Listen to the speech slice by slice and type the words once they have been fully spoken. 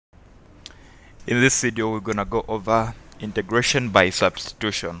In this video, we're gonna go over integration by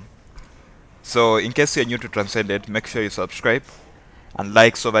substitution. So in case you're new to Transcended, make sure you subscribe and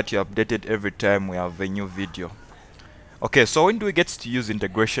like so that you're updated every time we have a new video. Okay, so when do we get to use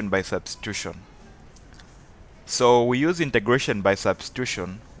integration by substitution? So we use integration by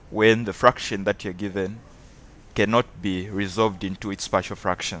substitution when the fraction that you're given cannot be resolved into its partial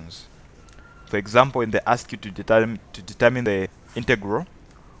fractions. For example, when they ask you to determine the integral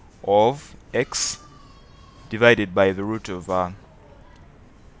of x divided by the root of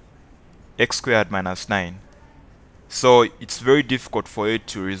x squared minus 9. So it's very difficult for you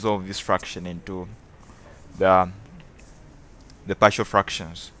to resolve this fraction into the partial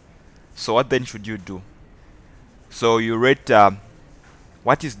fractions. So what then should you do? So you rate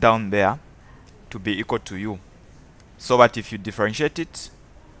what is down there to be equal to u, so that if you differentiate it,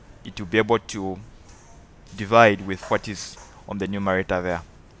 it will be able to divide with what is on the numerator there.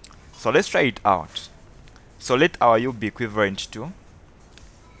 So let's try it out. So let our u be equivalent to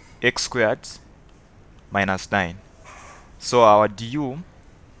x squared minus 9. So our du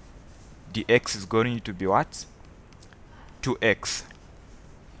dx is going to be what? 2x.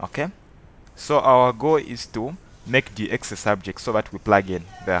 Okay? So our goal is to make dx a subject so that we plug in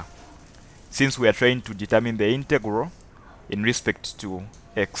there, since we are trying to determine the integral in respect to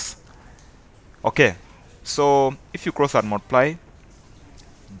x. Okay, so if you cross and multiply,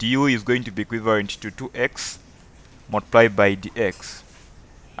 du is going to be equivalent to 2x multiplied by dx,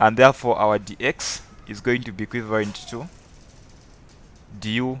 and therefore our dx is going to be equivalent to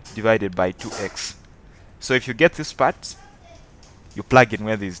du divided by 2x. So if you get this part, you plug in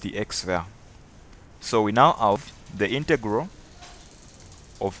where there is dx there. So we now have the integral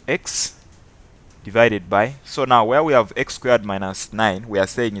of x divided by, so now where we have x squared minus 9, we are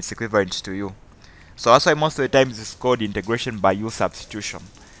saying it's equivalent to u. So that's why most of the times it's called integration by U substitution.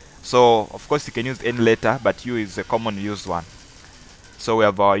 So of course you can use any letter, but u is a common used one. So we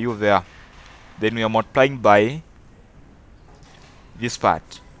have our u there. Then we are multiplying by this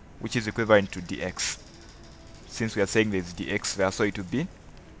part, which is equivalent to dx. Since we are saying there's dx there, so it will be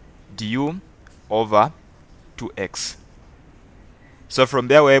du over 2x. So from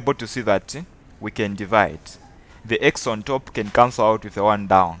there we're able to see that we can divide. The x on top can cancel out with the one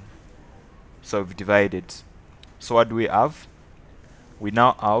down. So we've divided. So what do we have? We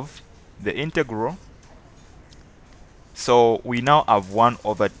now have the integral. So we now have 1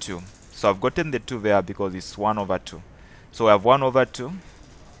 over 2. So I've gotten the 2 there because it's 1 over 2. So we have 1 over 2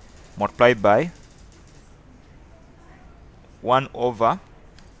 multiplied by 1 over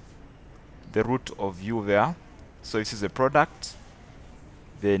the root of u there. So this is a product,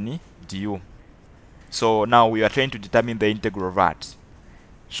 then du. So now we are trying to determine the integral of that.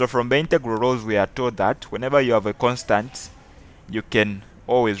 So from the integral rules, we are told that whenever you have a constant, you can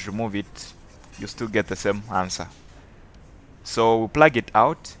always remove it. You still get the same answer. So we plug it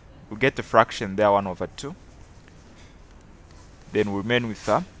out. We get the fraction there, 1 over 2. Then we remain with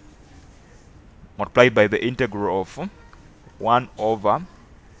multiplied by the integral of 1 over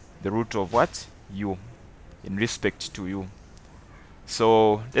the root of what? U in respect to u.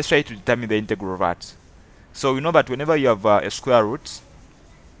 So let's try to determine the integral of that. So we know that whenever you have a square root,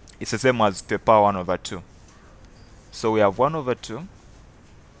 it's the same as the power 1 over 2. So we have 1 over 2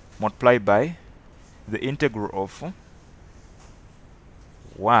 multiplied by the integral of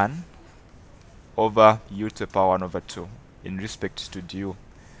 1 over u to the power 1 over 2 in respect to du.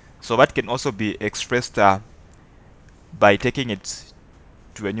 So that can also be expressed by taking it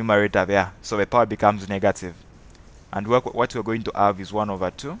to a numerator there. So the power becomes negative. And what we're going to have is 1 over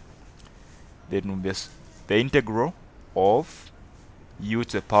 2. Then we'll be the integral of u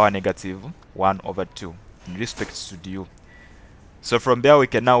to the power negative 1 over 2 in respect to du. So from there we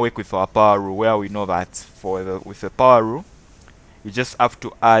can now work with our power rule, where we know that with the power rule you just have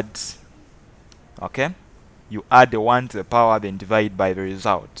to add, okay, you add the 1 to the power, then divide by the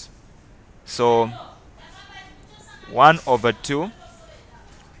result. So 1 over 2,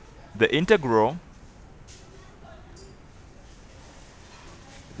 the integral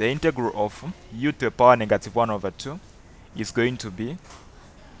of u to the power negative 1 over 2 is going to be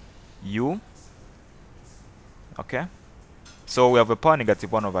u. Okay, so we have a power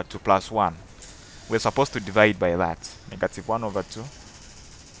negative 1 over 2 plus 1. We're supposed to divide by that. Negative 1 over 2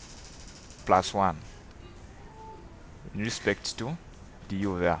 plus 1 in respect to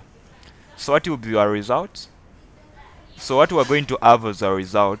du there. So what will be our result? So what we're going to have as a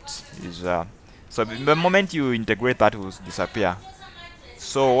result is so the moment you integrate, that will disappear.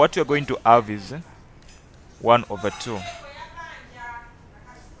 So what you're going to have is 1 over 2.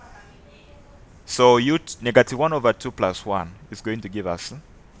 So negative 1 over 2 plus 1 is going to give us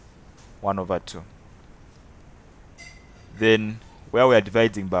 1 over 2. Then where we are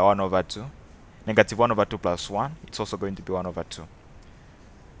dividing by 1 over 2, negative 1 over 2 plus 1, it's also going to be 1 over 2.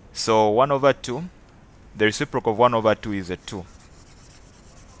 So 1 over 2, the reciprocal of 1 over 2 is a 2.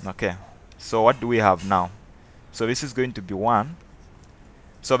 Okay, so what do we have now? So this is going to be 1.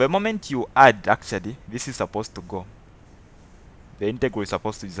 So the moment you add, actually, this is supposed to go. The integral is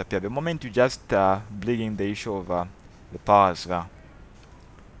supposed to disappear. The moment you just bring in the issue of the powers there.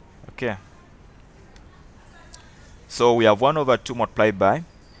 Okay. So we have 1 over 2 multiplied by.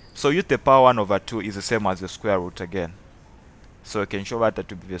 So u to the power 1 over 2 is the same as the square root again. So you can show that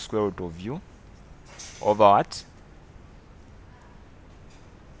to be the square root of u over what?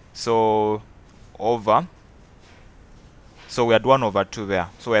 So over. So we had 1 over 2 there.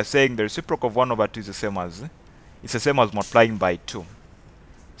 So we are saying the reciprocal of 1 over 2 is the same as, it's the same as multiplying by 2.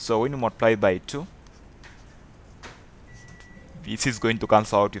 So when you multiply by 2, this is going to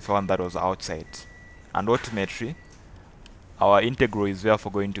cancel out with 1 that was outside. And ultimately, our integral is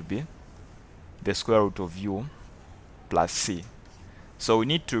therefore going to be the square root of u plus c. So we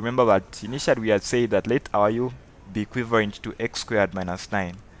need to remember that initially we had said that let our u be equivalent to x squared minus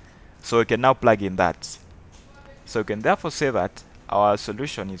 9. So we can now plug in that. So we can therefore say that our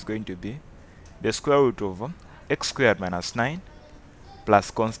solution is going to be the square root of x squared minus 9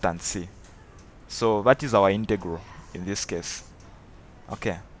 plus constant c. So that is our integral in this case.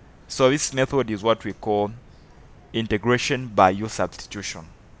 Okay. So this method is what we call integration by U substitution.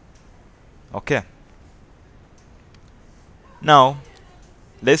 Okay. Now,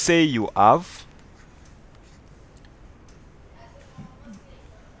 let's say you have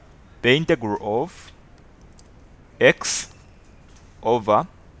the integral of x over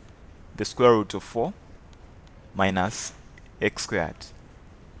the square root of 4 minus x squared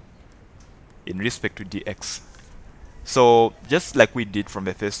in respect to dx. So just like we did from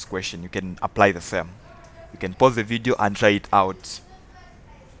the first question, you can apply the same. You can pause the video and try it out.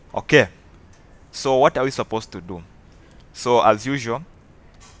 Okay. So what are we supposed to do? So as usual,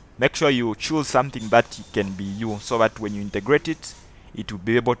 make sure you choose something that can be u, so that when you integrate it, it will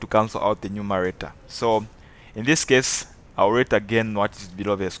be able to cancel out the numerator. So in this case, I'll write again what is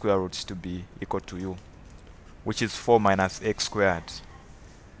below the square roots to be equal to u, which is 4 minus x squared.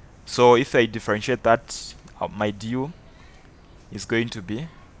 So if I differentiate that, my du is going to be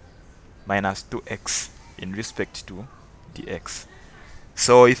minus 2x in respect to dx.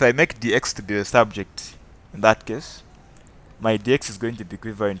 So if I make dx to be the subject, in that case, my dx is going to be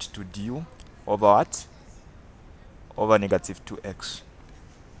equivalent to du over what? Over negative 2x.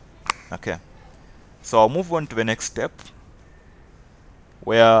 Okay. So I'll move on to the next step,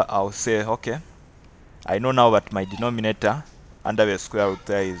 where I'll say, okay, I know now that my denominator under the square root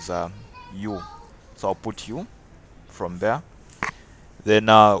there is u. So I'll put u from there. Then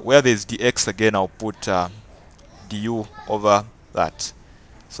where there's dx again, I'll put du over that.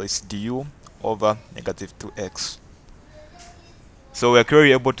 So it's du over negative 2x. So we're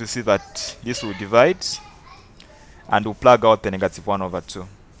clearly able to see that this will divide, and we'll plug out the negative 1 over 2.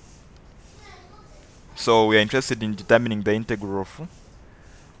 So we are interested in determining the integral of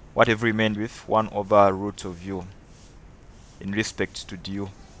whatever remained with 1 over root of u in respect to du.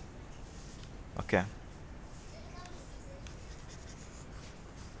 Okay.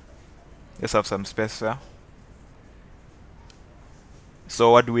 Let's have some space there.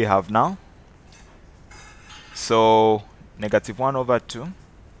 So what do we have now? So negative 1 over 2.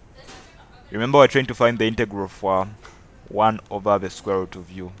 Remember, we're trying to find the integral for 1 over the square root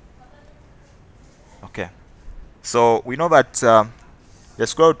of u. Okay. So we know that the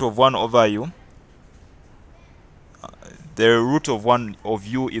square root of 1 over u, the root of 1 of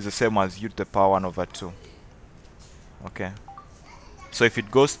u is the same as u to the power 1 over 2. Okay. So if it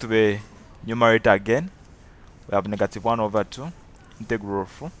goes to the numerator again, we have negative 1 over 2 integral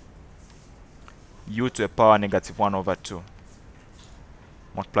of u to the power negative 1 over 2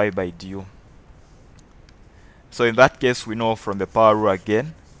 multiplied by du. So in that case, we know from the power rule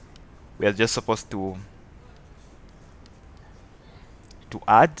again, we are just supposed to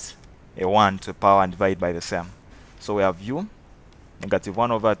add a 1 to the power and divide by the same. So we have u negative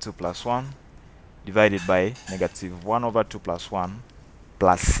 1 over 2 plus 1 divided by negative 1 over 2 plus 1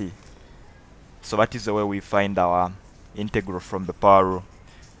 plus c. So that is the way we find our integral from the power rule.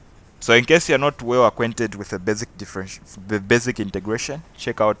 So in case you're not well acquainted with the basic integration,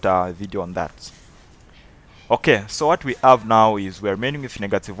 check out our video on that. Okay, so what we have now is we're remaining with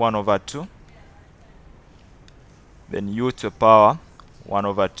negative 1 over 2, then u to the power 1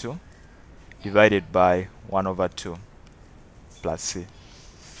 over 2 divided by 1 over 2 plus c.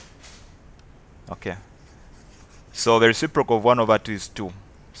 Okay. So the reciprocal of 1 over 2 is 2.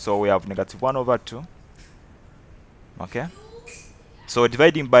 So we have negative 1 over 2. Okay. So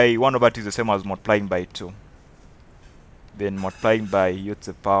dividing by 1 over 2 is the same as multiplying by 2. Then multiplying by u to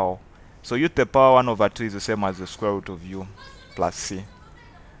the power. So u to the power 1 over 2 is the same as the square root of u plus c.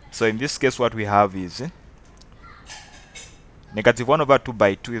 So in this case, what we have is negative 1 over 2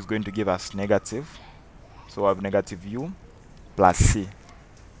 by 2 is going to give us negative. So we have negative u plus c.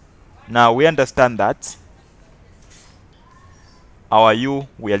 Now we understand that our u,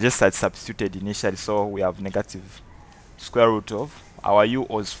 we are just substituted initially. So we have negative square root of, our u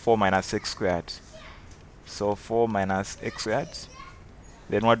was 4 minus x squared. So 4 minus x squared.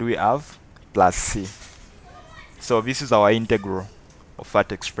 Then what do we have? Plus c. So this is our integral of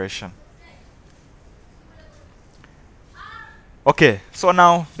that expression. Okay, so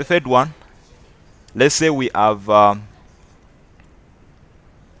now the third one. Let's say we have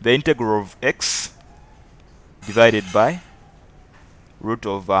the integral of x divided by root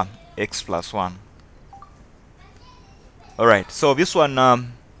of x plus 1. Alright, so this one,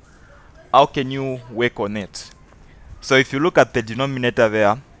 how can you work on it? So if you look at the denominator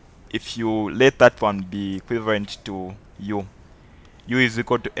there, if you let that one be equivalent to u is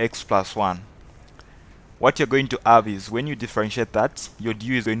equal to x plus 1. What you're going to have is, when you differentiate that, your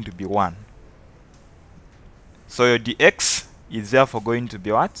du is going to be 1. So your dx is therefore going to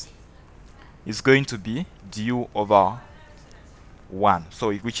be what? It's going to be du over 1.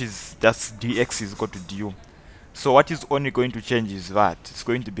 So which is just dx is equal to du. So what is only going to change is that it's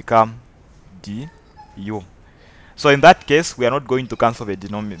going to become du. So in that case, we are not going to cancel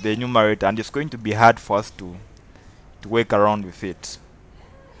the numerator, and it's going to be hard for us to work around with it.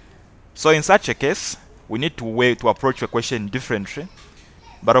 So in such a case, we need to approach the question differently,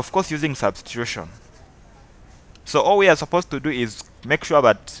 but of course using substitution. So all we are supposed to do is make sure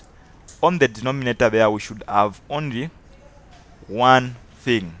that on the denominator there we should have only one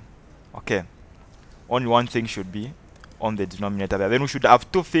thing. Okay, only one thing should be on the denominator there. Then we should have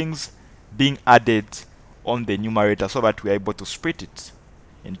two things being added on the numerator so that we are able to split it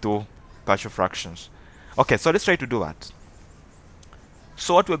into partial fractions. Okay, so let's try to do that.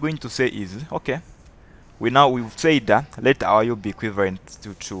 So what we're going to say is, okay, we've said that let our u be equivalent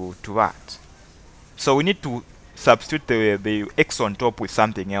to that. So we need to substitute the x on top with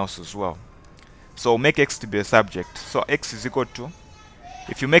something else as well. So make x to be a subject. So x is equal to,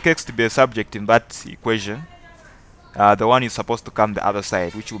 if you make x to be a subject in that equation, the one is supposed to come the other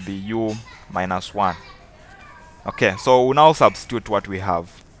side, which will be u minus 1. Okay, so we'll now substitute what we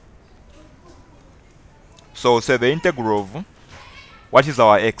have. So say the integral of, what is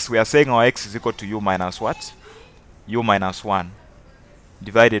our x? We are saying our x is equal to u minus what? U minus 1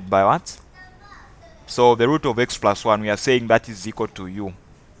 divided by what? So the root of x plus 1, we are saying that is equal to u.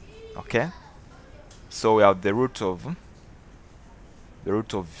 Okay, so we have the root of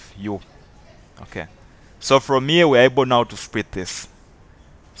u. Okay, so from here we are able now to split this.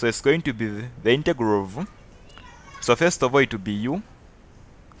 So it's going to be the integral of, so first of all it will be u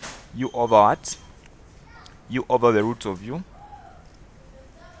over what? U over the root of u.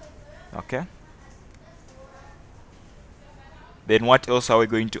 Okay, then what else are we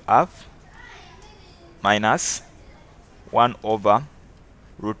going to have? Minus 1 over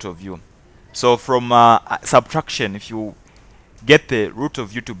root of u. So from subtraction, if you get the root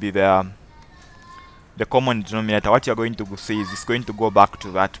of u to be the common denominator, what you're going to see is it's going to go back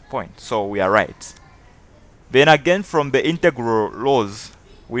to that point. So we are right. Then again, from the integral laws,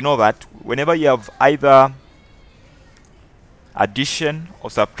 we know that whenever you have either addition or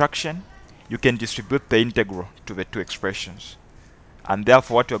subtraction, you can distribute the integral to the two expressions. And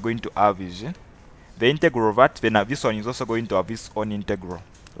therefore what you're going to have is the integral of that, then this one is also going to have its own integral,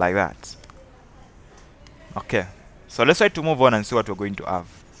 like that. Okay, so let's try to move on and see what we're going to have.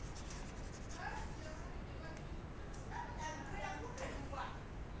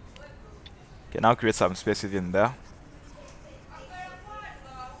 Okay, now create some spaces in there.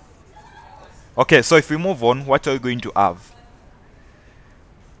 Okay, so if we move on, what are we going to have?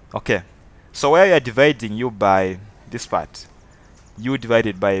 Okay, so where you are dividing u by this part, u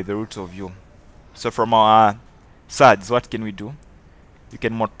divided by the root of u. So from our sides, what can we do? You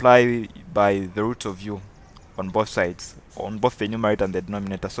can multiply by the root of u on both sides, on both the numerator and the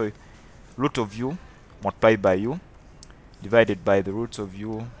denominator. So root of u multiplied by u divided by the root of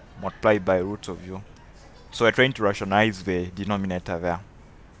u multiplied by root of u. So we're trying to rationalize the denominator there.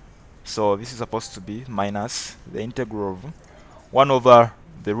 So this is supposed to be minus the integral of 1 over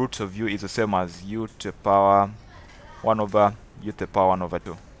the root of u is the same as u to the power 1 over u to the power 1 over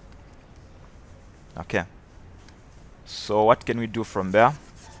 2. Okay, so what can we do from there?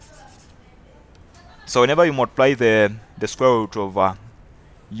 So whenever you multiply the square root of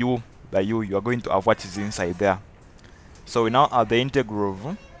u by u, you are going to have what is inside there. So we now have the integral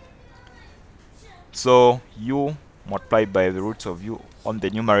of, so u multiplied by the roots of u on the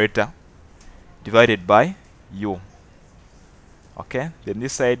numerator divided by u. Okay, then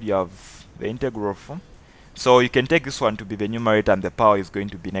this side you have the integral of, so you can take this one to be the numerator and the power is going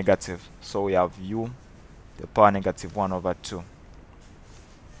to be negative. So we have u the power negative 1 over 2.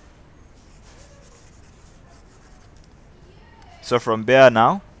 So from there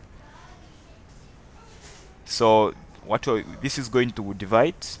now, so what this is going to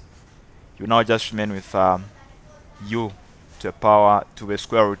divide, you now just remain with u to the power to the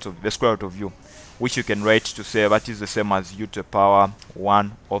square root of u, which you can write to say that is the same as u to the power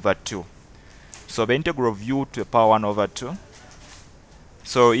 1 over 2. So the integral of u to the power 1 over 2.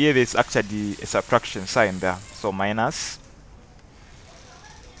 So here is actually a subtraction sign there. So minus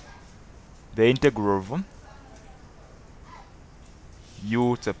the integral of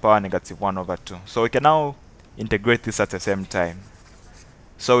u to the power negative 1 over 2. So we can now integrate this at the same time.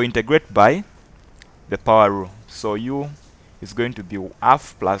 So integrate by the power rule. So u is going to be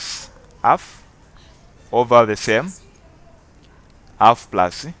half plus half over the same half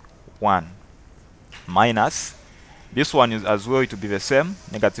plus 1 minus this one is as well to be the same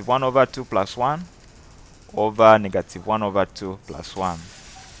negative 1 over 2 plus 1 over negative 1 over 2 plus 1.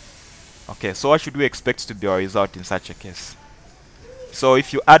 Okay, so what should we expect to be our result in such a case? So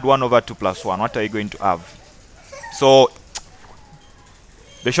if you add 1 over 2 plus 1, what are you going to have? So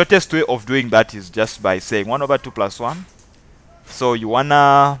the shortest way of doing that is just by saying 1 over 2 plus 1. So you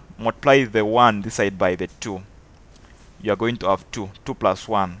wanna multiply the 1 this side by the 2. You are going to have 2. 2 plus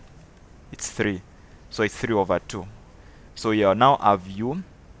 1, it's 3. So it's 3 over 2. So you now have u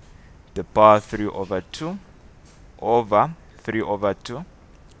the power 3 over 2 over 3 over 2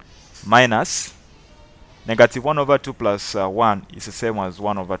 minus negative 1 over 2 plus 1 is the same as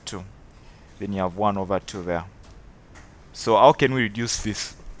 1 over 2. Then you have 1 over 2 there. So how can we reduce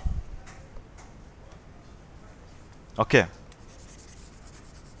this? Okay.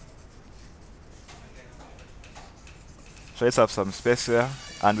 So let's have some space here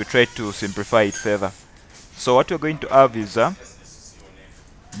and we try to simplify it further. So what we're going to have is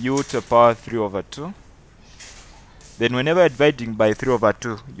u to the power 3 over 2. Then whenever you're dividing by 3 over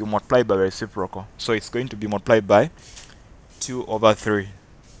 2, you multiply by reciprocal. So it's going to be multiplied by 2 over 3.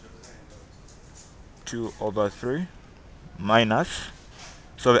 2 over 3 minus,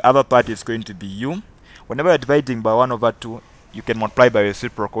 so the other part is going to be u. Whenever you're dividing by 1 over 2, you can multiply by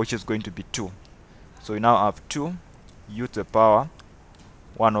reciprocal, which is going to be 2. So we now have 2 u to the power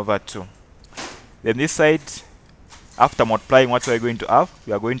 1 over 2. Then this side, after multiplying, what we are going to have?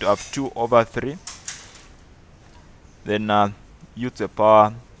 We are going to have 2 over 3. Then u to the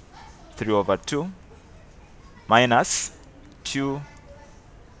power 3 over 2 minus 2.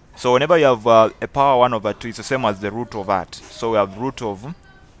 So whenever you have a power 1 over 2, it's the same as the root of that. So we have root of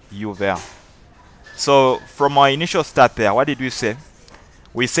u there. So from our initial start there, what did we say?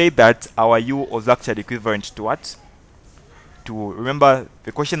 We said that our u was actually equivalent to what? To remember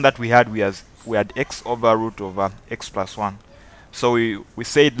the question that we had, we had x over root over x plus 1. So we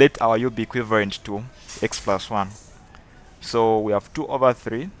said let our u be equivalent to x plus 1. So we have 2 over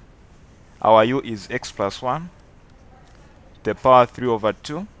 3. Our u is x plus 1. The power 3 over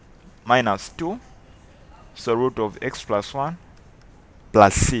 2 minus 2. So root of x plus 1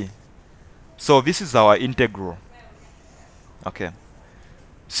 plus c. So this is our integral. Okay.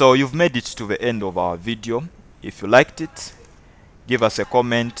 So you've made it to the end of our video. If you liked it, give us a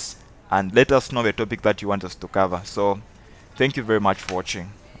comment and let us know the topic that you want us to cover. So thank you very much for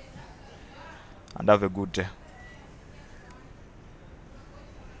watching and have a good day.